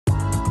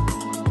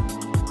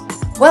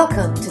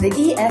Welcome to the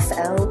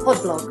EFL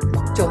Podblog.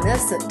 Join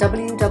us at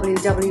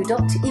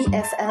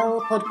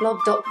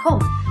www.eflpodblog.com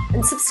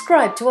and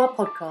subscribe to our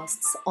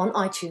podcasts on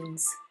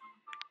iTunes.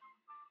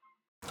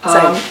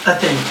 I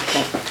think.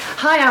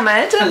 Hi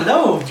Ahmed.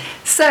 Hello.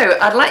 So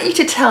I'd like you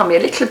to tell me a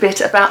little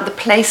bit about the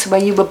place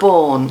where you were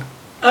born.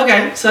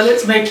 Okay, so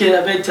let's make it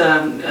a bit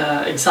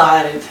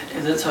excited.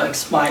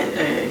 That's why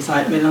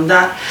excitement on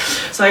that.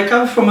 So I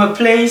come from a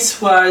place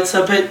where it's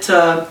a bit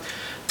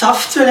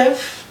tough to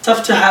live,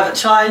 tough to have a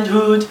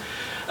childhood.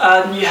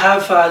 You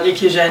have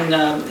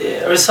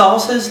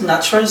resources,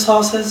 natural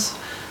resources,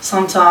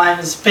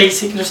 sometimes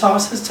basic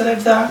resources to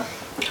live there.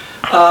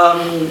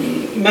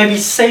 Maybe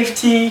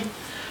safety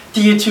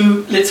due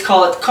to, let's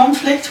call it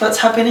conflict, what's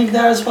happening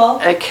there as well.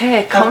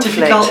 Okay, How conflict.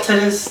 difficult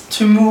it is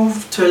to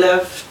move, to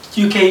live,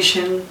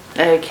 education.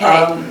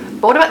 Okay.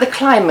 But what about the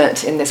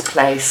climate in this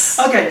place?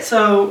 Okay,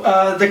 so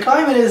the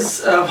climate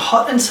is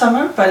hot in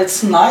summer, but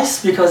it's nice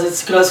because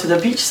it's close to the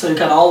beach, so you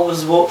can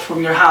always walk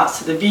from your house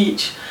to the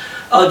beach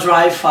or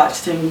drive 5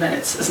 to 10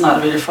 minutes. It's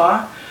not really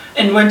far.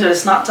 In winter,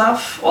 it's not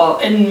tough. Well,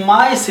 in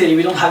my city,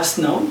 we don't have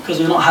snow because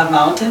we don't have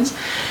mountains.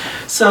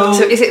 So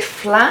is it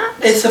flat?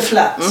 It's a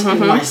flat in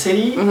my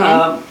city.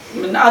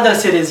 In other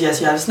cities, yes,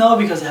 you have snow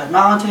because you have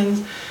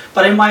mountains.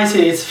 But in my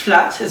city, it's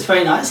flat. It's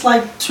very nice,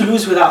 like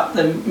Toulouse without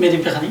the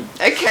Mediterranean.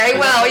 Okay,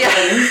 well, yeah.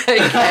 Okay.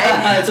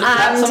 It's a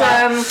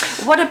flat And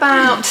what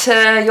about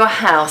your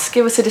house?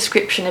 Give us a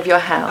description of your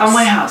house.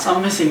 My house,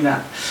 I'm missing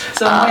that.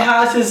 So my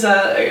house is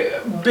a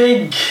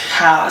big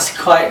house,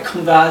 quite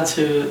compared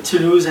to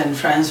Toulouse and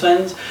France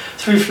ones.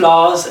 3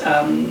 floors,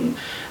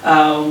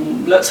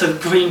 lots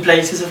of green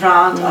places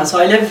around. So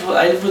I live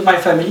with my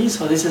family.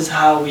 So this is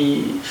how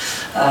it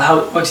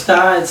works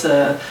there.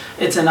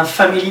 It's in a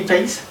family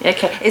base.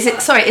 Okay. Is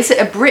it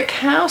a brick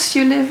house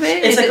you live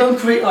in? It's a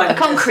concrete one. A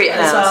concrete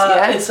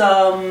house. It's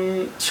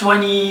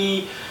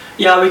 20.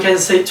 Yeah, we can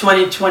say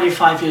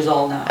 25 years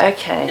old now.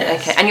 Okay,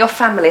 Yes. okay. And your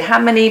family, how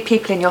many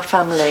people in your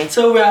family?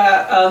 So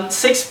we're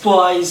 6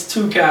 boys,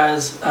 2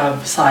 girls,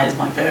 besides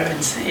my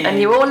parents. And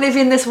you all live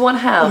in this one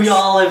house? We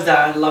all live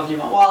there in a lovely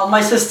one. Well,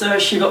 my sister,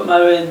 she got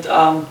married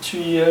 2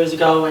 years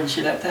ago when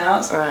she left the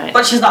house. Right.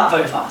 But she's not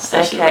very fast,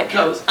 so she's Okay. not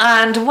close.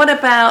 And what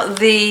about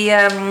the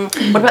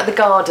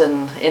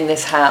garden in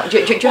this house? Do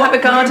you have a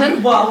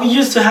garden? Well, we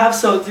used to have,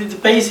 so the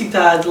basic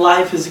that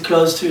life is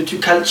close to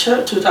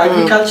culture, to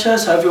agriculture,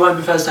 so everyone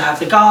prefers to have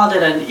the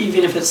garden, and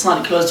even if it's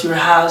not close to your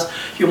house,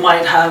 you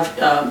might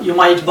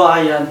buy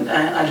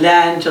a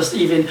land just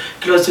even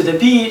close to the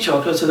beach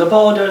or close to the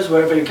borders,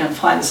 wherever you can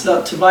find a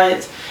slot to buy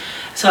it.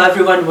 So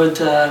everyone would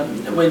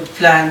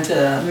plant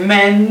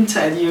mint,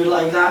 and you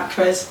like that,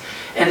 Chris,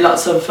 and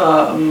lots of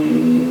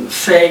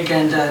fig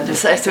and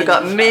So we've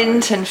got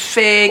mint and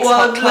figs,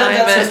 hot climate.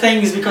 Lots of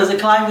things, because the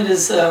climate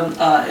is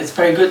it's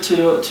very good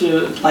to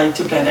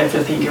plant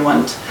everything you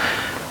want.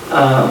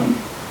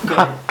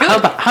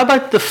 How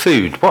about the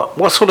food?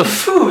 What sort of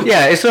food?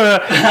 Yeah, is there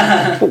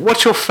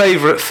what's your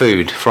favourite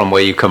food from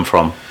where you come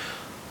from?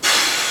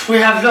 We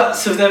have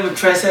lots of them,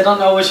 Chris. I don't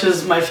know which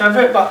is my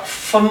favorite, but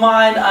for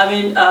mine, I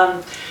mean,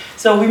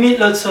 so we eat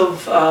lots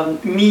of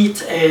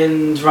meat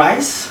and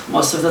rice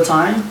most of the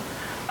time.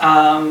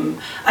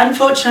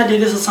 Unfortunately,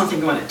 this is something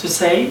I wanted to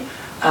say,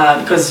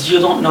 because you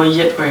don't know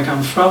yet where I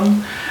come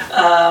from.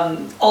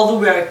 Although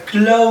we are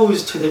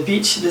close to the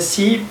beach, the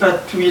sea,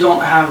 but we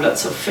don't have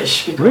lots of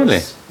fish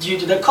because due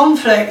to the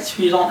conflict,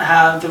 we don't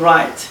have the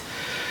right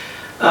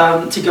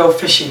to go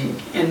fishing.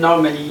 And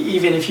normally,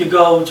 even if you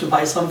go to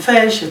buy some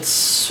fish, it's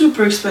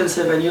super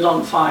expensive, and you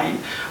don't find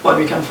what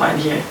we can find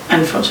here,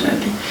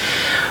 unfortunately.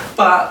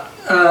 But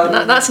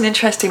that's an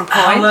interesting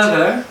point.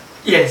 However,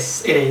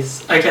 yes, it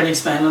is. I can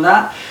expand on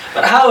that.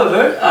 But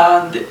however,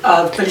 the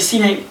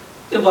Palestinian.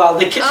 Well,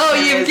 the kitchen. Oh,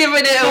 you've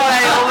given it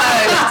away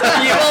almost.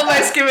 You've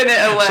almost given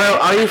it away. So,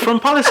 are you from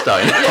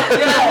Palestine?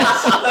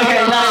 Yes.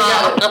 Okay,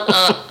 now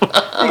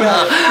you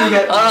got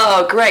it.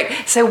 Oh, great.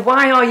 So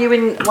why are you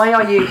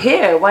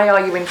here? Why are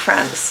you in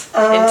France?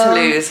 In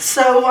Toulouse?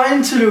 So I'm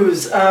in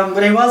Toulouse.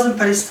 When I was in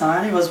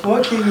Palestine, I was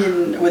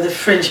working with a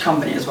French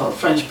company as well,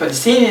 French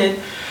Palestinian.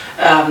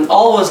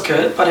 All was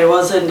good, but I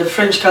was in the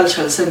French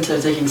Cultural Center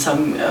taking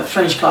some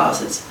French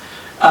classes.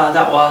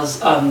 That was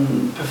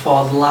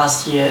before the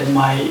last year in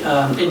my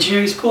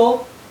engineering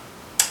school.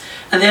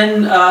 And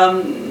then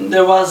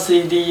there was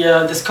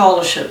the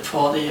scholarship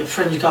for the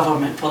French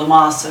government for the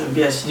master and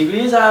PhD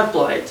degrees. I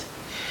applied.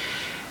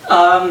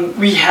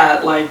 We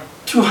had like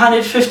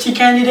 250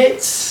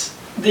 candidates.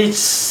 They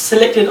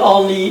selected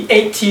only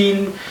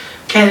 18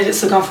 candidates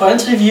to come for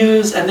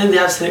interviews, and then they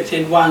have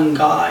selected one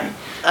guy.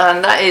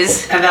 And that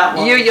is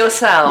you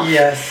yourself.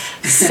 Yes.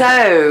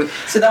 So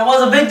that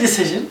was a big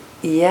decision.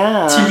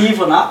 Yeah. To leave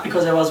or not,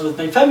 because I was with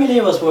my family,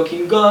 I was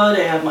working good,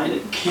 I had my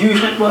huge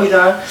network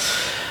there.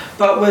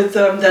 But with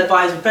the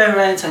advice of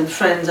parents and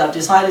friends, I've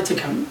decided to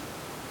come.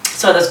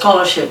 So the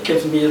scholarship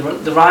gives me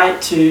the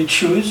right to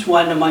choose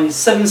one among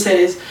 7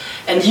 cities.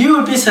 And you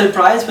would be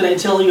surprised when I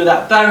tell you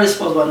that Paris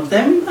was one of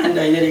them, and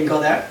I didn't go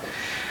there.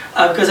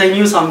 because I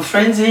knew some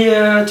friends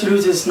here.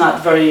 Toulouse is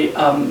not very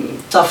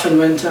tough in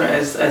winter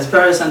as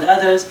Paris and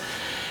others.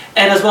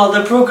 And as well,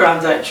 the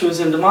program that I chose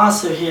in the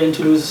master here in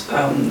Toulouse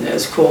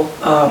is cool.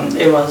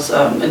 It was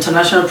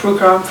international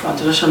program for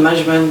international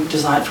management,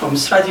 designed from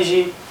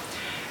strategy.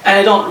 And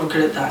I don't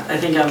regret that. I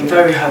think I'm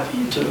very happy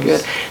in Toulouse.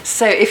 Good.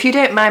 So, if you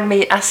don't mind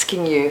me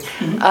asking you,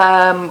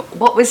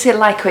 what was it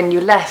like when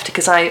you left?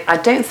 Because I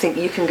don't think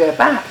you can go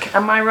back.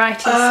 Am I right in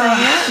saying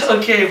that?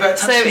 Okay, but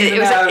So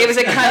it was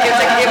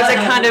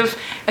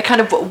a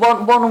kind of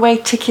one-way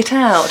ticket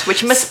out,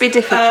 which must be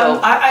difficult.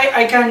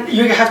 I can.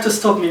 You have to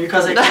stop me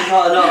because I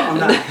cannot a lot on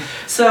that.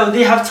 So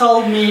they have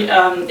told me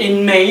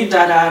in May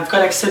that I've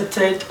got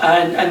accepted,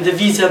 and the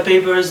visa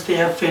papers, they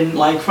have been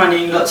like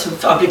running lots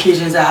of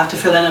applications I have to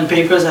fill in and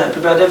papers. I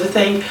prepared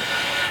everything,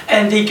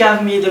 and they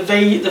gave me the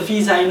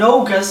visa in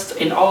August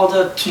in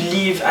order to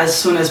leave as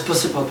soon as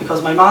possible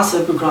because my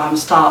master program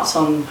starts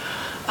on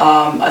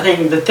I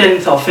think the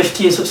 10th or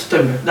 15th of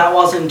September. That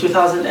was in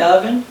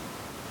 2011,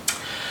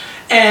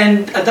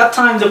 and at that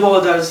time the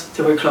borders,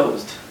 they were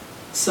closed.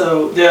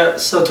 So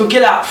to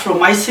get out from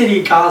my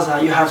city,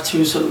 Gaza, you have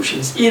two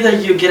solutions. Either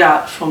you get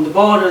out from the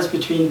borders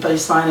between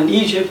Palestine and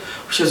Egypt,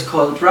 which is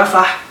called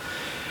Rafah.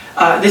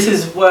 This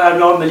is where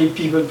normally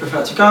people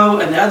prefer to go,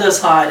 and the other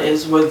side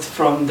is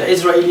from the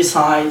Israeli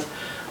side.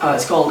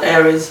 It's called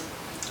Erez,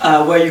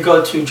 where you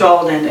go to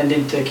Jordan and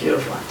then take your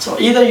flight. So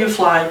either you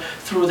fly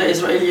through the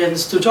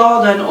Israelis to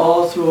Jordan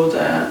or through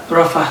the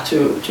Rafah to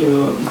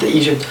the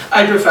Egypt.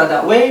 I prefer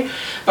that way,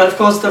 but of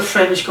course the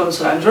French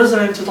consulate in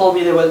Jerusalem told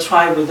me they will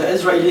try with the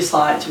Israeli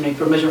side to make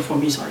permission for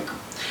me, so I go.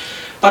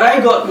 But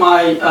I got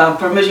my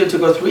permission to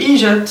go through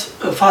Egypt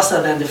faster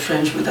than the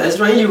French with the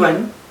Israeli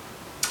one.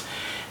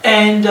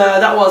 And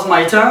that was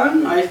my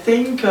turn, I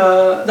think.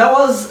 That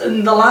was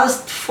in the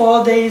last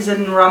 4 days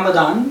in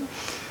Ramadan.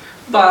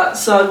 But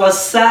so it was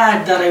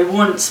sad that I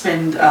won't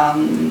spend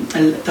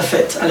the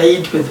Fit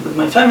Al-Eid with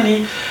my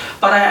family.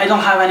 But I don't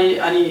have any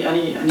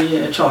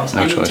choice.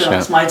 No choice,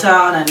 It's my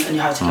turn and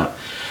you have to go.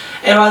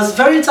 It was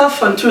very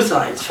tough on two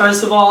sides.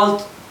 First of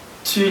all,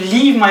 to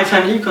leave my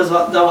family because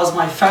that was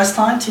my first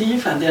time to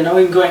leave, and they're now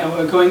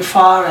going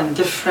far and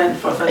different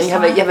for first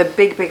time. And you have a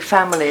big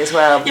family as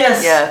well.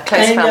 Yes. Yeah,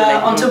 close and, family.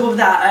 on top of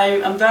that,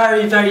 I'm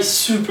very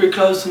super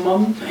close to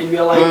mom, and we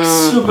are like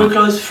super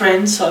close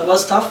friends. So it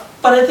was tough,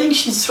 but I think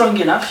she's strong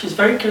enough. She's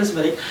very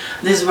charismatic.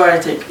 This is where I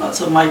take lots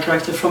of my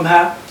character from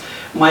her.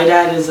 My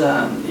dad is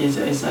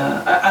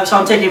so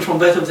I'm taking from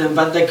both of them,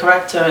 but the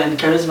character and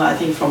charisma I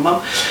think from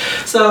mom.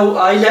 So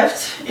I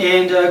left,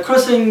 and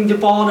crossing the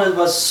border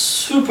was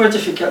super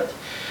difficult.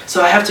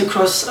 So I have to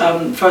cross.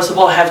 First of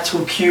all, I have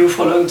to queue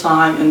for a long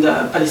time in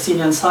the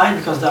Palestinian side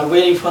because they're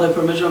waiting for the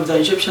permission of the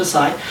Egyptian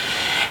side.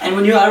 And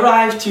when you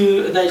arrive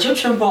to the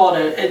Egyptian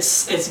border,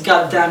 it's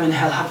goddamn in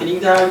hell happening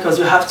there because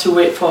you have to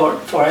wait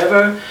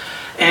forever.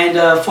 And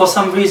for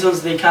some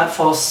reasons they can't,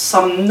 for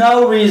some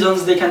no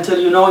reasons they can tell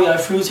you no, you're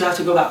refused, you have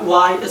to go back.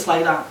 Why? It's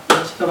like that, you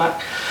have to go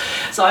back.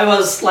 So I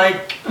was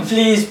like,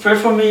 please pray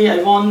for me,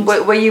 I want...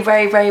 Were you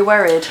very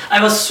worried?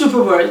 I was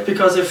super worried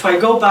because if I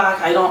go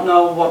back, I don't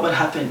know what would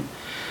happen.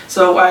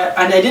 So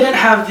I didn't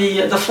have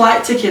the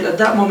flight ticket at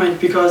that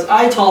moment because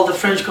I told the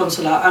French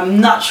consulate, I'm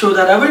not sure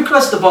that I will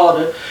cross the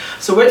border.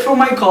 So wait for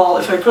my call,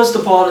 if I cross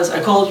the borders,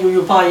 I call you,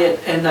 you buy it,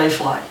 and I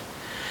fly.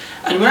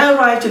 And when I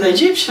arrived to the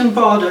Egyptian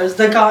borders,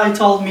 the guy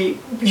told me,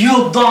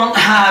 you don't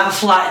have a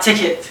flight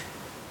ticket.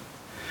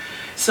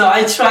 So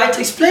I tried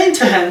to explain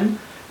to him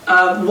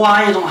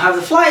why I don't have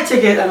the flight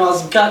ticket, and I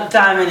was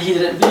goddamn, and he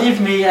didn't believe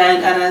me,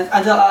 and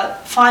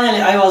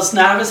finally I was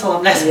nervous. So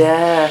I'm listening.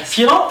 Yes. If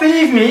you don't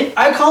believe me,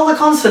 I call the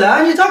consulate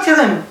and you talk to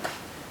them.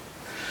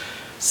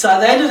 So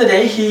at the end of the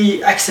day,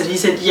 he accepted. He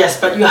said, yes,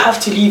 but you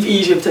have to leave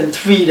Egypt in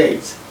 3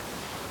 days.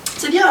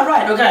 I said, yeah,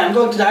 right, okay, I'm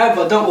going to the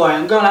airport, don't worry,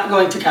 I'm not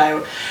going to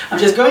Cairo. I'm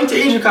just going to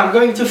Egypt, I'm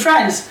going to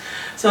France.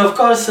 So of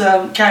course,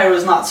 Cairo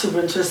is not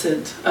super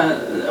interested,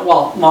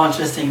 well, more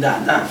interesting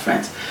than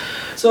France.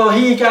 So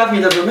he gave me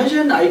the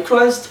permission, I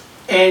crossed,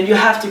 and you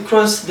have to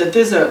cross the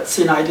desert,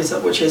 Sinai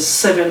Desert, which is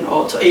 7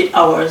 or 8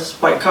 hours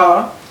by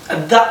car.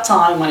 At that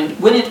time,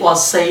 when it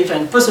was safe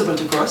and possible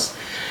to cross.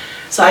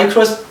 So I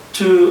crossed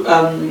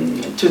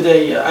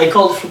I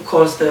called, of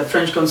course, the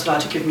French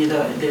consulate to give me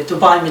to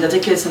buy me the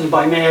tickets and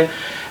by mail,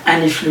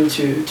 and he flew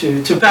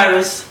to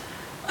Paris,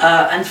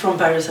 and from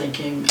Paris I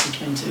came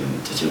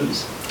to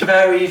Toulouse. A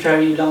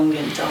very long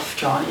and tough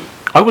journey.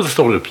 I would have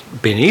thought it would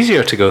have been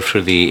easier to go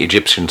through the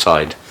Egyptian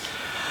side.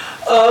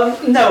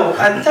 No,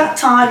 at that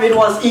time it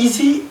was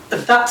easy.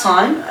 At that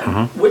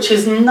time, which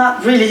is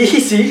not really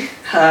easy.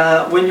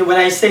 When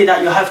I say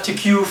that you have to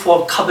queue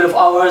for a couple of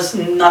hours,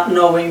 not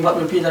knowing what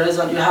will be the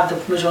result, you have the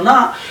permission or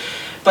not.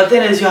 But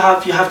then as you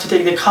have to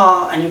take the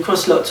car and you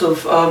cross lots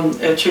of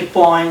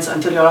checkpoints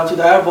until you arrive to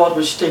the airport,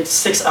 which takes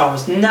 6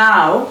 hours.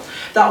 Now,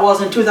 that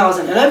was in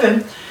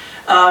 2011.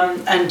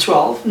 and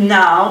 12.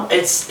 Now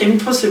it's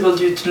impossible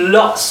due to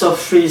lots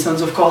of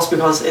reasons, of course,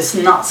 because it's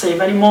not safe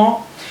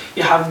anymore.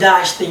 You have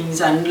dash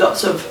things and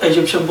lots of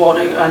Egyptian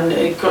border and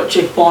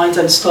checkpoints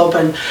and stop,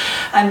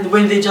 and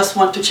when they just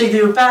want to check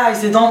your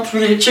bags, they don't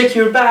really check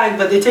your bag,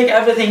 but they take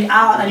everything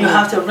out and you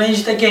have to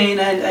arrange it again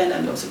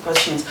and lots of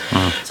questions.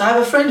 So I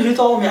have a friend who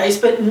told me I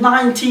spent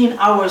 19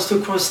 hours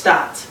to cross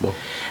that. Whoa.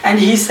 And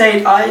he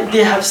said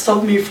they have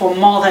stopped me for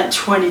more than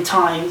 20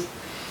 times,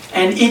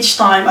 and each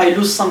time I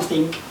lose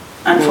something,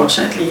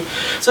 unfortunately.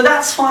 So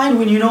that's fine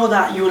when you know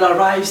that you will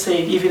arrive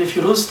safe even if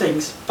you lose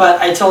things.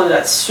 But I tell you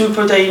that's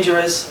super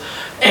dangerous,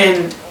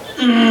 and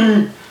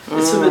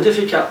it's super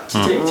difficult to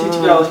be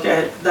able to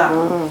get that.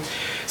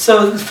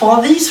 So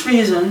for these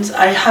reasons,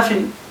 I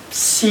haven't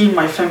seen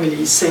my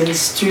family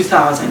since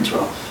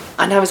 2012.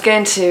 And I was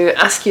going to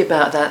ask you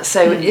about that.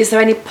 So is there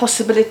any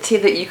possibility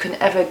that you can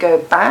ever go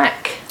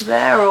back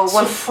there? Or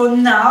So for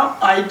now,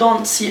 I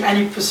don't see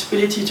any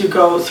possibility to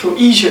go through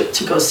Egypt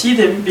to go see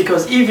them,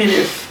 because even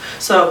if,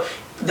 so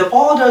the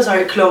borders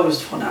are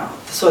closed for now.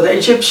 So the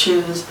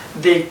Egyptians,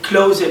 they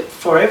close it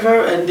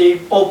forever and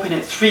they open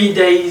it 3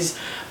 days,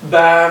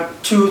 but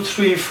 2,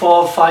 3,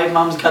 4, 5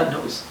 months, God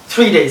knows.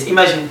 3 days,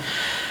 imagine.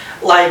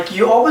 Like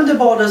you open the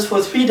borders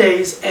for 3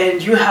 days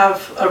and you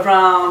have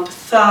around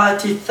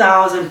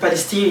 30,000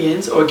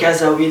 Palestinians or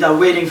Gazawi that are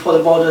waiting for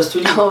the borders to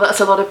leave. Oh, that's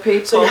a lot of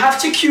people. So you have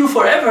to queue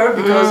forever,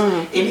 because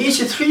in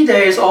each 3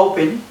 days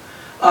open,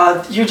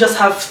 you just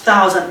have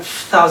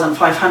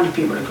 1,500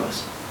 people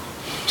across.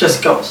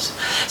 Just goes.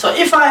 So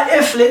if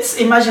let's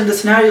imagine the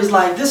scenarios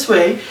like this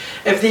way,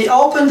 if they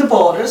open the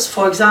borders,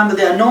 for example,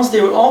 they announce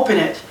they will open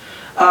it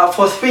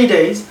for 3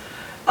 days.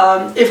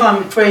 If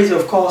I'm crazy,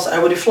 of course, I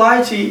would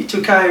fly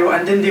to Cairo,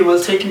 and then they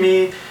will take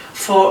me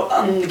for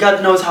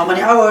God knows how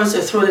many hours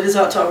through the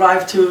desert to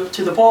arrive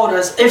to the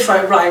borders. If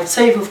I arrive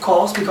safe, of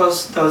course,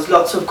 because there's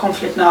lots of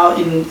conflict now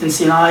in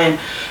Sinai,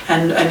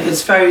 and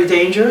it's very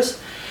dangerous.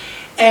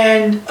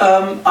 And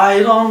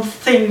I don't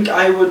think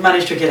I would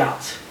manage to get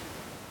out.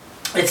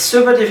 It's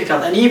super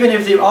difficult, and even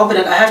if they open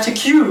it, I have to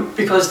queue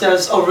because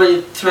there's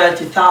already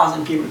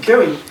 30,000 people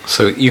queuing.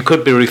 So you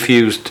could be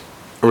refused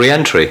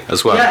re-entry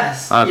as well?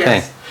 Yes, okay.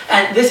 yes.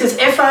 And this is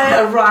if I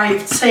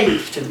arrived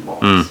safe to the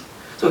borders.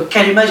 So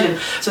can you imagine?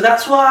 So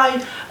that's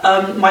why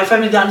my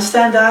family, they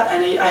understand that,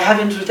 and I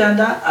haven't returned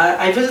that.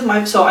 I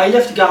visited so I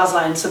left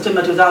Gaza in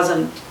September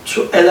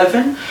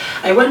 2011.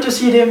 I went to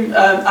see them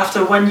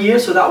after 1 year,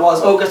 so that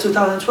was August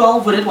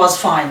 2012, when it was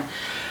fine.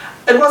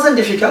 It wasn't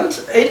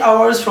difficult. 8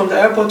 hours from the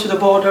airport to the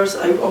borders.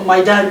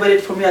 My dad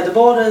waited for me at the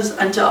borders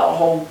until our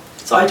home.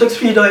 So I took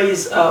 3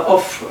 days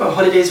of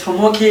holidays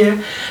from work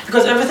here,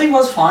 because everything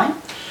was fine.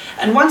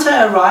 And once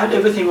I arrived,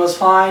 everything was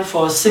fine.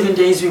 For 7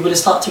 days, we would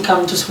start to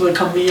come to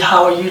welcome me.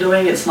 How are you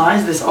doing? It's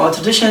nice. These are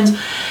traditions.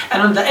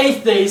 And on the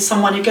 8th day,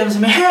 someone comes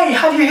to me. Hey,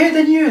 have you heard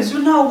the news? You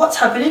know what's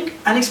happening?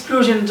 An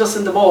explosion just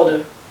in the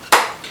border.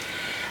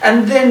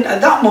 And then at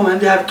that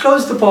moment, they have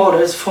closed the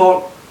borders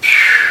for.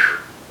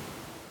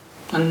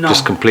 No.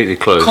 Just completely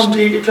closed.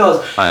 Completely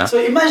closed. Oh, yeah. So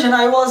imagine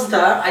I was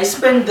there. I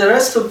spent the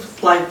rest of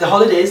the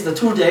holidays, the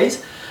 2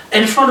 days,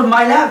 in front of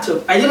my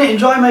laptop. I didn't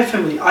enjoy my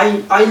family.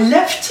 I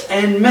left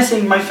and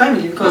missing my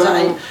family, because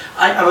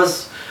I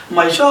was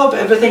my job,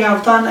 everything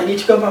I've done. I need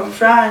to go back to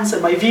France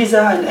and my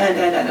visa and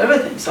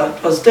everything. So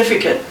it was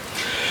difficult.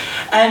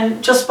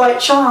 And just by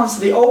chance,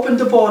 they opened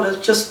the border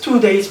just 2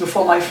 days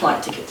before my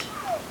flight ticket.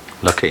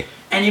 Lucky.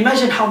 And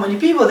imagine how many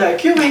people there are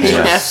queuing. It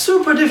was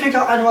super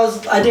difficult, and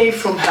was a day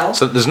from hell.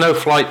 So there's no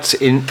flights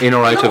in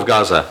or out of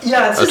Gaza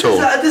at all?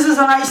 This is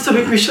a nice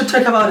topic. We should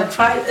talk about it,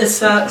 right?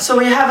 So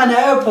we have an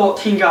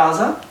airport in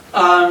Gaza.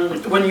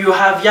 When you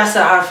have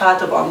Yasser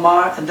Arafat of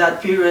Ammar, at that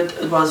period,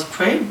 it was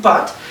great.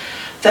 But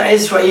the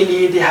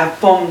Israeli, they have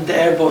bombed the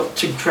airport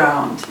to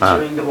ground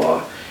during the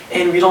war.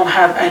 And we don't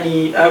have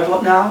any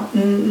airport now,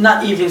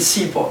 not even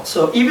seaport.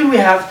 So even we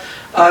have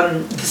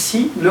the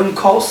sea, long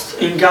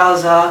coast in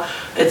Gaza,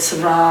 it's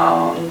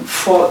around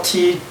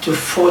 40 to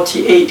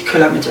 48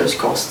 kilometers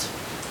coast,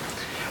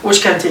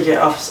 which can take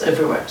us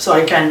everywhere. So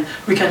we can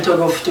take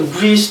off to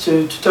Greece,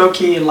 to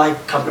Turkey in like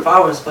a couple of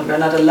hours, but we're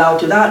not allowed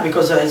to that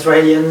because the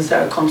Israelis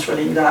are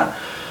controlling that.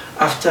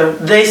 After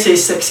they say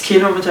 6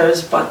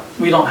 kilometers, but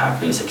we don't have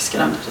really 6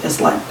 kilometers.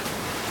 It's like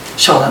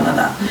shorter than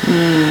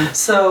that.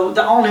 So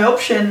the only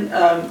option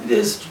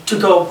is to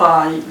go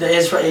by the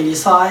Israeli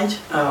side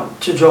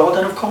to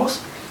Jordan, of course.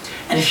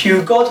 And if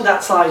you go to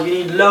that side, you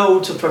need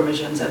loads of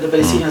permissions, and the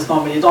Palestinians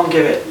normally don't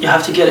give it. You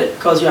have to get it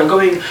because you are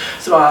going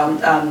through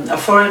a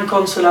foreign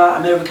consular,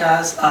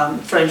 Americas,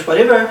 French,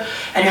 whatever,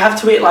 and you have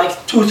to wait like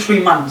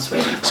 2-3 months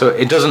waiting. So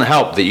it doesn't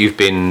help that you've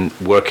been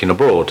working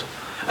abroad?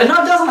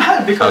 No, it doesn't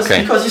help because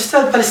you're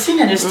still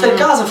Palestinian, you're still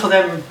Gaza for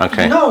them.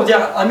 Okay. No,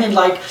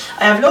 I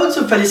have loads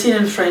of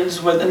Palestinian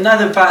friends with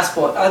another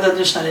passport, other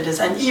nationalities,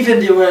 and even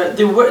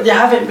they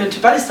haven't been to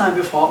Palestine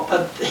before,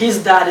 but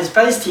his dad is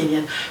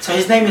Palestinian, so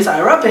his name is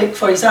Arabic,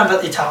 for example,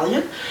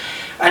 Italian,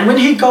 and when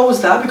he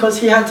goes there, because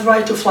he had the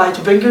right to fly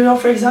to Ben Gurion,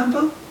 for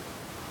example,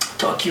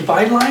 to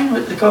occupied line,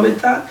 what they call it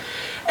that,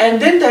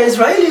 and then the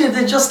Israeli,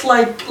 they just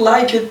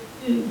like it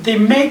they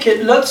make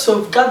it lots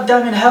of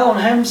goddamn in hell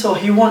on him, so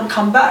he won't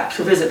come back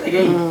to visit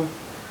again.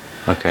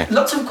 Okay.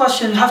 Lots of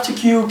questions, have to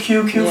queue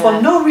Yeah.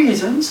 for no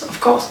reasons, of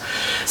course.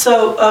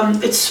 So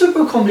it's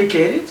super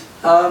complicated.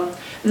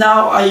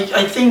 Now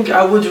I think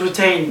I would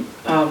retain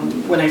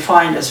when I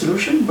find a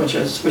solution, which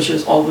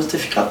is always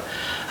difficult.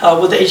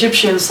 With the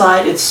Egyptian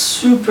side, it's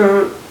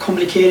super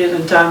complicated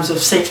in terms of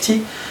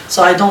safety,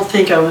 so I don't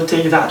think I would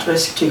take that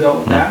risk to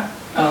go there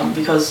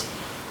because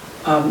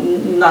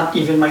not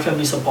even my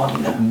family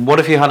supporting them. What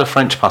if you had a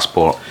French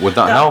passport? Would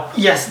that help?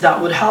 Yes, that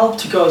would help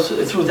to go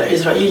through the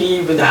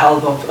Israeli with the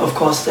help of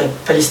course, the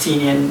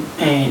Palestinian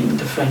and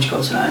the French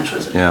consular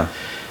entries. Yeah.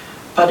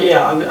 But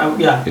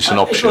yeah, It's an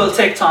It option. will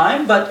take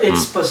time, but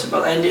it's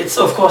possible, and it's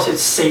of course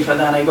it's safer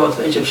than I go to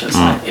the Egyptian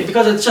side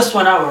because it's just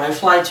 1 hour. I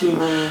fly to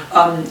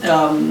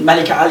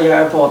Malik Ali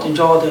Airport in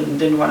Jordan,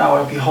 then 1 hour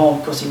I'll be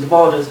home crossing the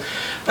borders.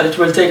 But it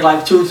will take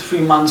like 2 to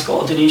 3 months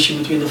coordination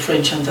between the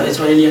French and the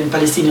Israeli and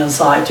Palestinian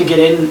side to get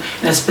in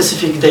a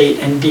specific date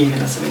and leave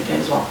in a specific day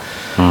as well.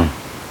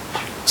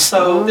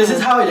 So this is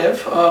how I live.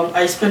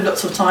 I spend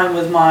lots of time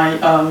with my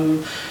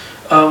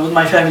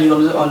family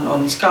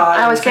on Skype.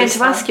 I was going to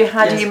FaceTime. ask you,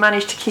 how do Yes. you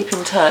manage to keep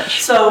in touch?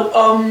 So,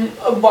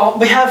 well,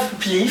 we have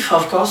belief,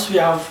 of course.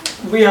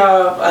 We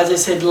are, as I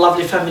said,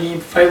 lovely family,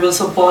 very well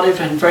supportive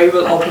and very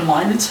well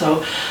open-minded. So,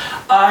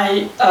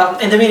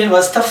 in the beginning, it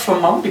was tough for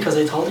mom because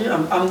I told you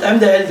I'm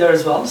the elder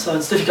as well, so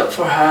it's difficult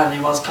for her, and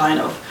it was kind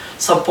of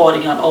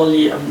supporting not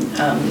only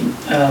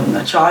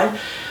a child.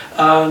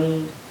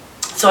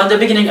 So in the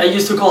beginning, I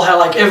used to call her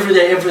like every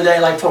day,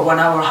 like for 1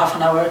 hour, half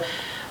an hour.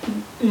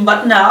 But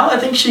now I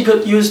think she got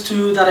used to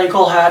that. I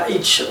call her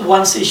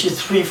once each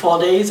 3-4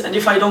 days, and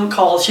if I don't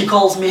call, she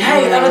calls me.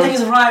 Hey, everything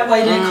is right. Why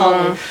didn't you call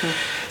me?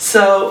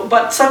 So,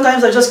 but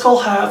sometimes I just call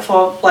her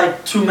for like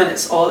 2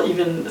 minutes or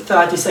even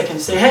 30 seconds.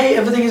 Say, hey,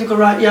 everything is good,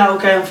 right? Yeah,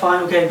 okay, I'm fine.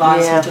 Okay,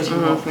 bye. See you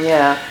tomorrow.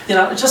 Yeah. You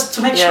know, just to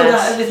make sure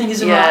that everything is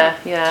right.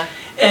 Yeah.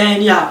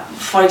 And yeah,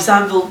 for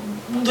example,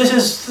 this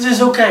is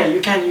okay.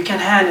 You can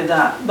handle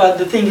that. But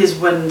the thing is,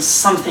 when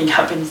something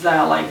happens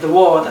there, like the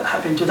war that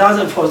happened in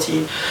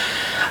 2014.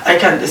 I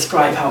can't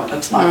describe how it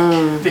looks like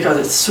because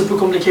it's super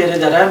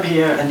complicated that I'm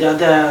here and they're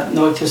there,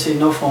 no electricity,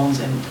 no phones,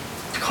 and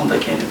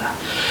complicated that.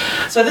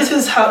 So this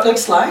is how it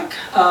looks like,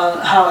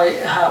 how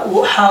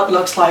it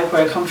looks like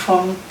where I come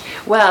from.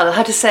 Well, I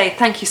have to say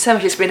thank you so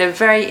much. It's been a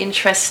very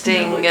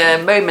interesting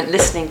moment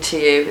listening to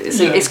you.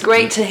 It's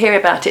great to hear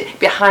about it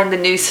behind the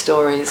news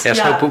stories. Yes,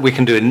 hope we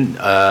can do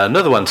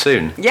another one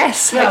soon.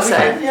 Yes, Yeah, hope we so.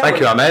 can, yeah, Thank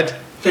you, Ahmed.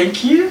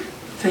 Thank you.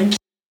 Thank you.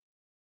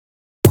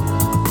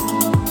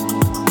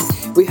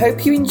 We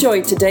hope you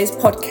enjoyed today's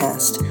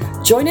podcast.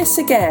 Join us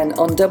again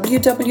on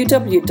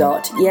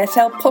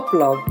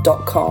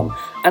www.eflpoplog.com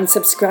and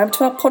subscribe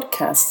to our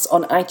podcasts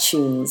on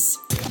iTunes.